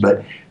reasons.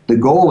 But the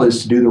goal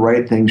is to do the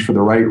right things for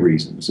the right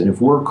reasons. And if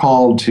we're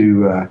called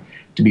to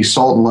be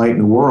salt and light in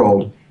the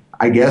world,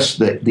 I guess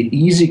that the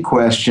easy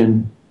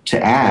question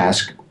to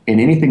ask in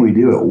anything we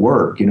do at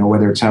work,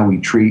 whether it's how we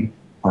treat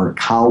our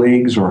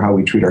colleagues or how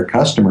we treat our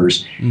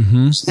customers,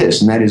 is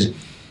this, and that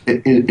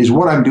is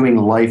what I'm doing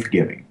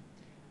life-giving.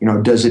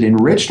 Does it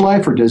enrich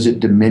life or does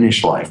it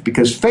diminish life?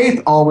 Because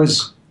faith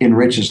always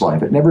enriches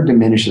life. It never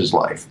diminishes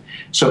life.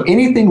 So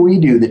anything we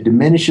do that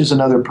diminishes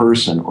another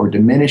person or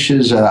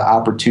diminishes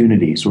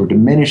opportunities or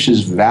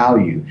diminishes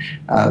value,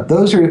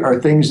 those are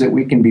things that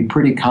we can be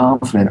pretty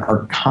confident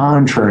are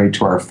contrary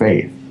to our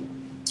faith.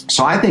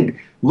 So I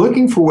think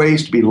looking for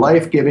ways to be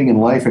life-giving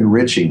and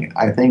life-enriching,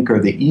 I think, are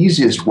the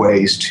easiest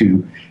ways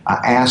to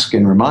ask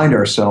and remind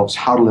ourselves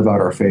how to live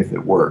out our faith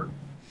at work.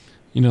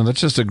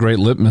 That's just a great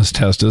litmus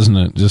test, isn't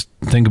it? Just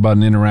think about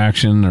an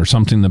interaction or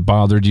something that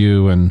bothered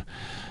you and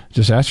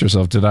just ask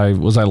yourself,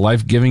 was I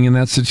life-giving in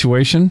that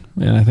situation?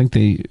 And I think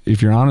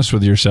if you're honest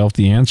with yourself,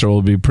 the answer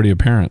will be pretty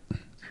apparent.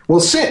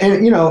 Well,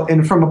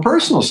 and from a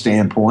personal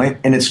standpoint,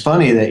 and it's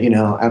funny that,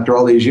 after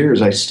all these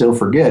years, I still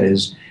forget,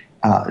 is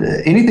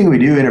anything we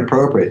do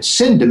inappropriate,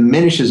 sin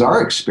diminishes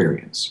our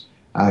experience.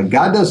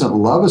 God doesn't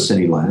love us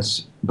any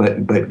less,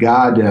 but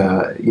God,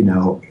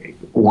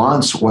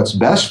 wants what's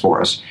best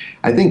for us.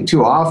 I think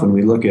too often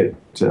we look at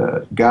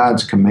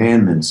God's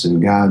commandments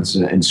and God's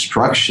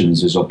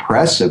instructions is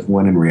oppressive,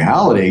 when in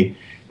reality,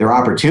 they're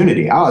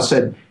opportunity. I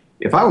said,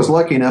 if I was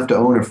lucky enough to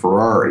own a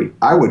Ferrari,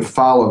 I would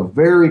follow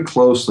very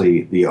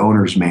closely the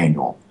owner's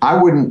manual.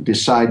 I wouldn't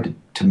decide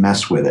to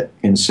mess with it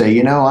and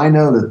say, I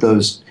know that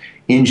those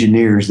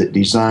engineers that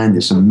designed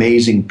this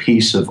amazing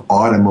piece of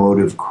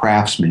automotive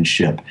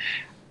craftsmanship,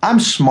 I'm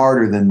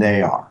smarter than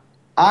they are.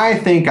 I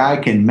think I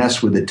can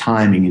mess with the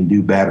timing and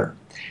do better.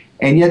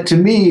 And yet, to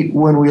me,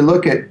 when we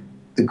look at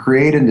the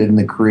created and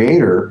the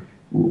creator,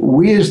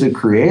 we as the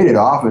created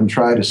often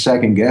try to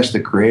second guess the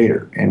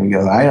creator. And we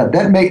go,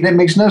 that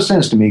makes no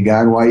sense to me,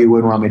 God, why you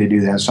wouldn't want me to do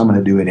that, so I'm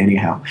going to do it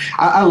anyhow.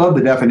 I love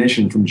the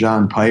definition from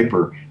John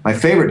Piper. My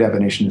favorite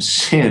definition is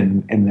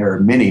sin, and there are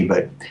many,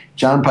 but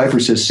John Piper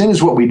says, sin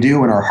is what we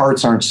do when our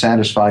hearts aren't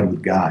satisfied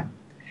with God.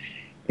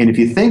 And if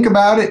you think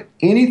about it,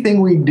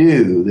 anything we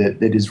do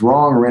that is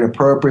wrong or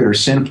inappropriate or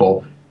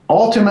sinful,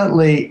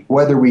 ultimately,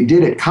 whether we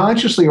did it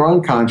consciously or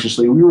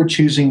unconsciously, we were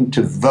choosing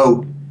to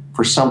vote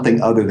for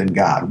something other than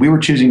God. We were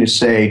choosing to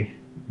say,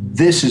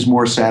 this is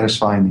more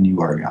satisfying than you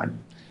are, God.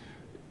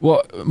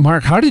 Well,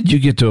 Mark, how did you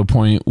get to a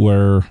point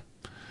where,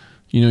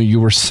 you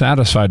were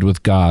satisfied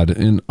with God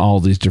in all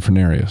these different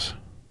areas?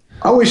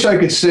 I wish I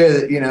could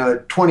say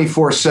that,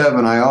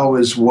 24/7 I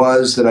always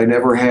was, that I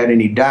never had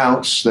any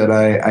doubts, that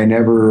I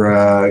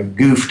never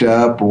goofed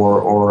up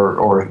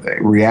or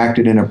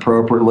reacted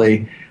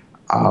inappropriately.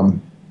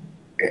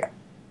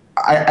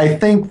 I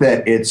think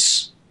that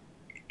it's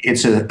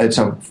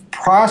a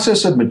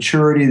process of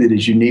maturity that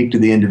is unique to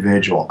the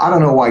individual. I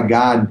don't know why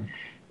God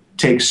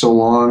takes so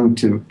long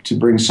to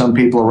bring some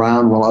people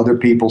around while other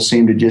people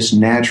seem to just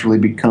naturally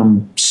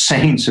become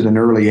saints at an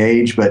early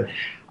age. But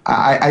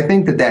I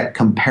think that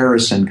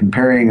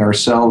comparing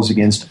ourselves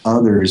against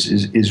others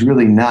is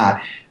really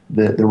not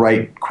the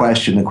right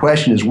question. The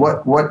question is,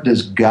 what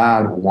does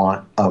God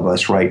want of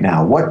us right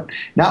now?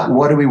 Not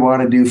what do we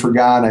want to do for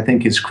God? I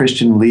think as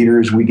Christian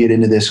leaders, we get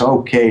into this,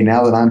 okay,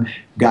 now that I've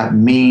got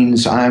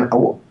means,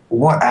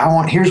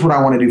 here's what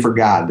I want to do for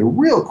God. The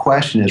real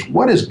question is,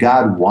 what does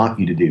God want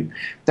you to do?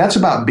 That's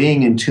about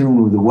being in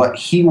tune with what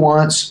He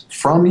wants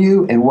from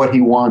you and what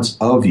He wants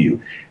of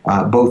you,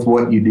 both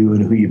what you do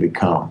and who you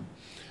become.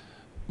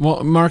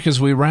 Well, Mark,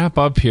 as we wrap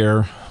up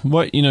here,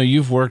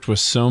 you've worked with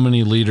so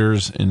many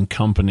leaders and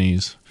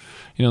companies.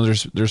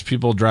 There's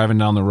people driving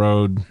down the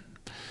road.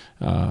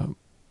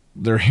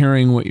 They're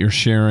hearing what you're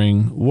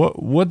sharing.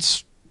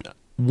 What's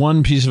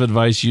one piece of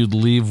advice you'd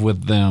leave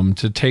with them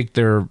to take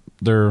their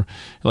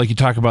like you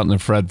talk about in the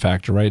Fred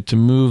Factor, right? To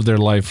move their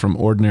life from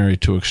ordinary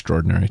to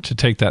extraordinary, to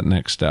take that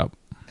next step?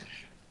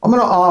 I'm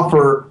going to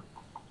offer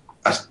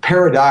a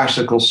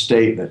paradoxical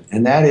statement,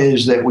 and that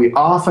is that we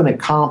often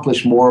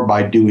accomplish more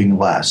by doing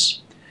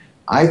less.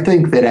 I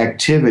think that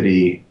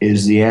activity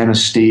is the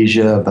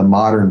anesthesia of the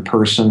modern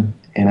person,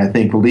 and I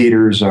think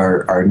leaders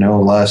are no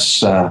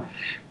less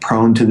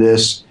prone to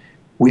this.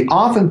 We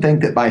often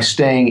think that by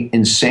staying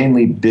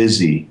insanely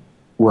busy,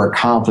 we're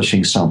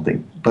accomplishing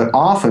something, but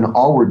often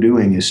all we're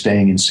doing is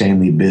staying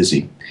insanely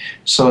busy.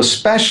 So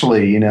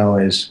especially,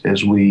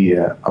 as we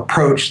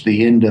approach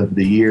the end of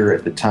the year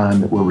at the time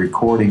that we're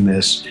recording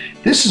this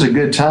is a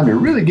good time to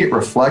really get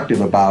reflective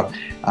about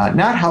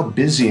not how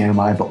busy am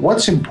I, but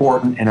what's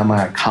important and am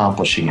I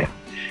accomplishing it?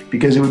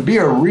 Because it would be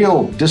a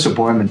real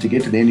disappointment to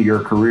get to the end of your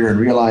career and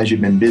realize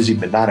you've been busy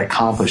but not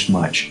accomplished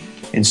much.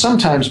 And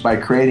sometimes by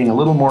creating a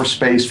little more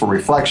space for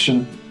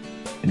reflection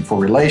and for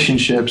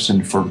relationships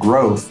and for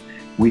growth,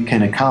 we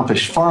can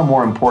accomplish far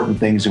more important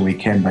things than we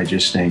can by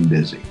just staying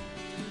busy.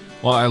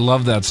 Well, I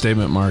love that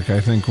statement, Mark.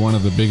 I think one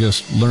of the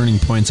biggest learning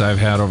points I've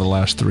had over the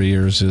last 3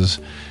 years is,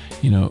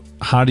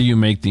 how do you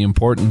make the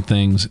important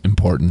things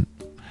important?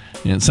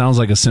 And it sounds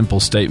like a simple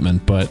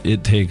statement, but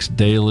it takes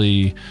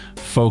daily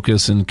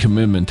focus and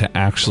commitment to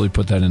actually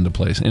put that into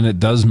place. And it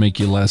does make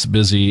you less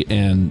busy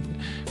and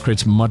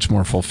creates much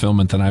more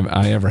fulfillment than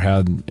I ever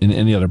had in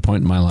any other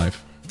point in my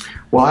life.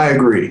 Well, I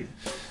agree.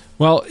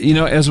 Well,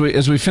 as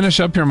we finish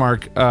up here,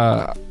 Mark,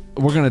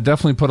 we're going to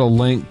definitely put a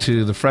link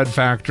to the Fred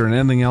Factor and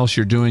anything else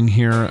you're doing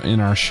here in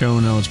our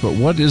show notes. But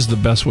what is the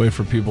best way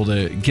for people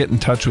to get in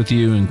touch with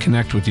you and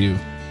connect with you?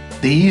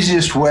 The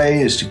easiest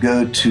way is to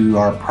go to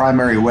our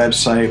primary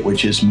website,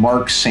 which is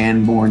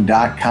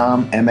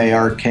marksanborn.com,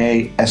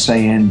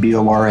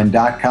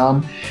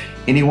 marksanborn.com.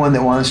 Anyone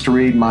that wants to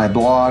read my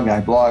blog,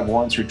 I blog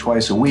once or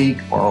twice a week,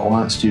 or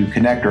wants to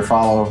connect or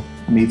follow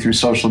me through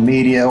social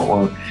media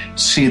or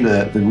see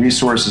the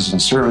resources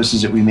and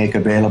services that we make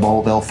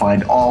available, they'll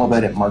find all of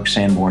it at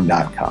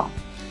marksanborn.com.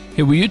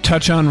 Hey, will you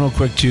touch on real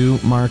quick too,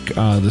 Mark,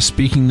 the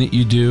speaking that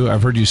you do?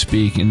 I've heard you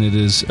speak, and it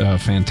is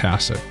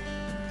fantastic.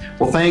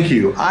 Well, thank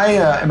you. I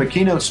am a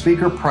keynote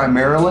speaker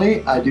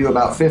primarily. I do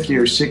about 50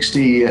 or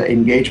 60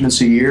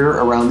 engagements a year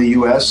around the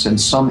U.S. and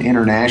some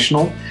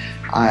international.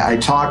 I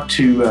talk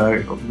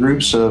to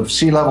groups of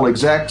C-level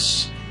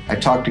execs. I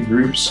talk to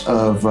groups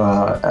of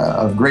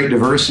great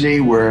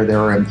diversity where there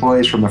are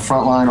employees from the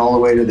front line all the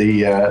way to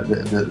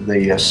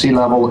the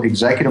C-level,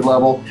 executive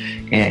level,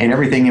 and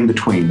everything in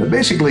between. But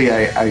basically,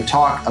 I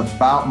talk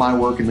about my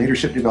work in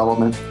leadership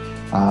development,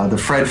 the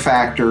Fred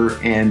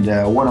factor, and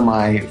one of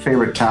my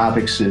favorite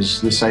topics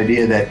is this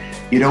idea that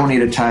you don't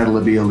need a title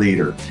to be a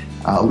leader.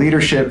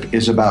 Leadership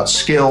is about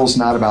skills,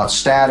 not about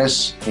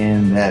status,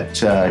 and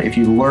that if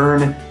you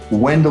learn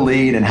when to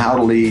lead and how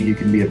to lead, you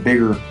can be a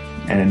bigger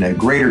and a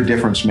greater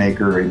difference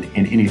maker in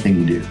anything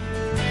you do.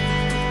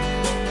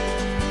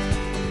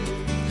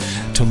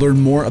 To learn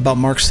more about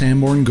Mark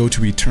Sanborn, go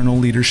to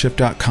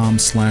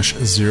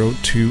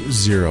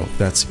eternalleadership.com/020.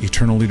 That's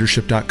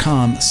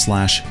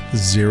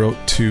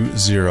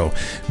eternalleadership.com/020.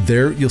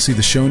 There you'll see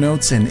the show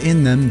notes, and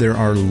in them there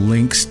are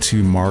links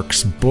to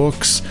Mark's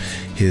books,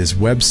 his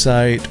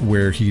website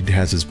where he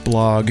has his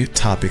blog,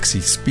 topics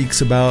he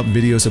speaks about,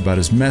 videos about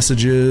his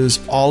messages.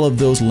 All of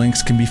those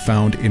links can be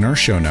found in our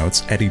show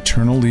notes at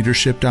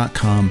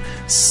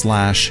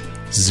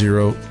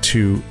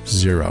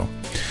eternalleadership.com/020.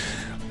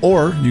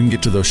 Or you can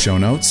get to those show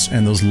notes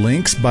and those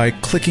links by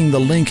clicking the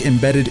link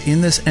embedded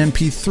in this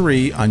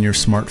MP3 on your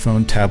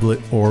smartphone,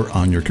 tablet, or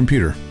on your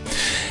computer.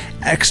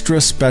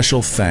 Extra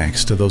special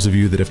thanks to those of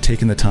you that have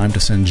taken the time to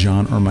send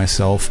John or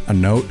myself a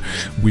note.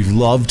 We've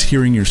loved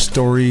hearing your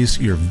stories,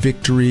 your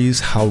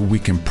victories, how we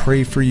can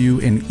pray for you,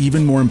 and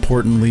even more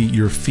importantly,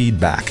 your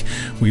feedback.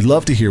 We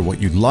love to hear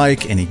what you'd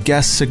like, any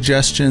guest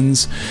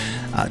suggestions,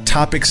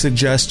 topic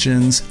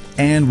suggestions,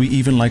 and we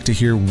even like to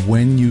hear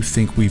when you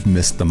think we've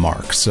missed the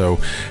mark. So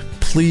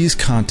please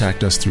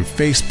contact us through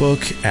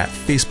Facebook at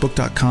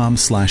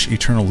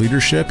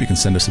facebook.com/eternalleadership. You can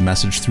send us a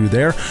message through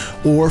there,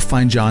 or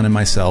find John and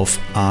myself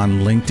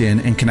on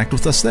LinkedIn and connect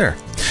with us there.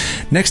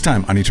 Next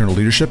time on Eternal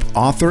Leadership,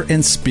 author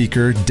and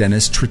speaker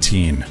Dennis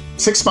Trittin.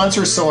 6 months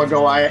or so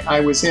ago, I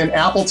was in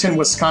Appleton,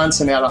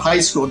 Wisconsin at a high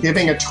school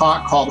giving a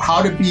talk called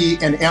How to Be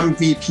an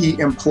MVP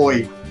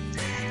Employee.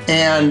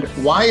 And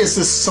why is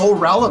this so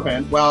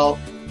relevant? Well,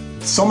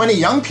 so many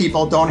young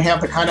people don't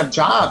have the kind of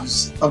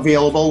jobs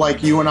available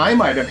like you and I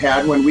might have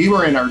had when we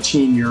were in our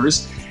teen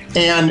years.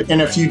 And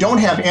if you don't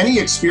have any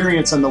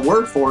experience in the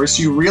workforce,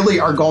 you really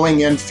are going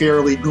in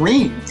fairly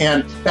green.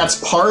 And that's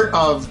part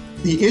of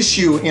the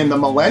issue in the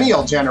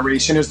millennial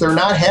generation, is they're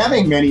not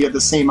having many of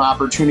the same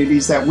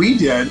opportunities that we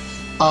did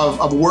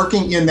of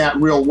working in that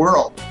real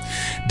world.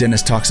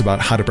 Dennis talks about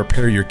how to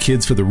prepare your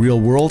kids for the real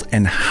world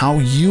and how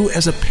you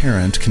as a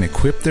parent can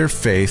equip their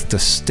faith to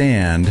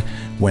stand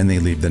when they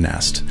leave the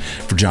nest.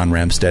 For John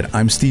Ramstead,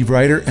 I'm Steve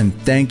Ryder, and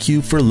thank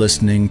you for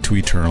listening to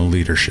Eternal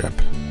Leadership.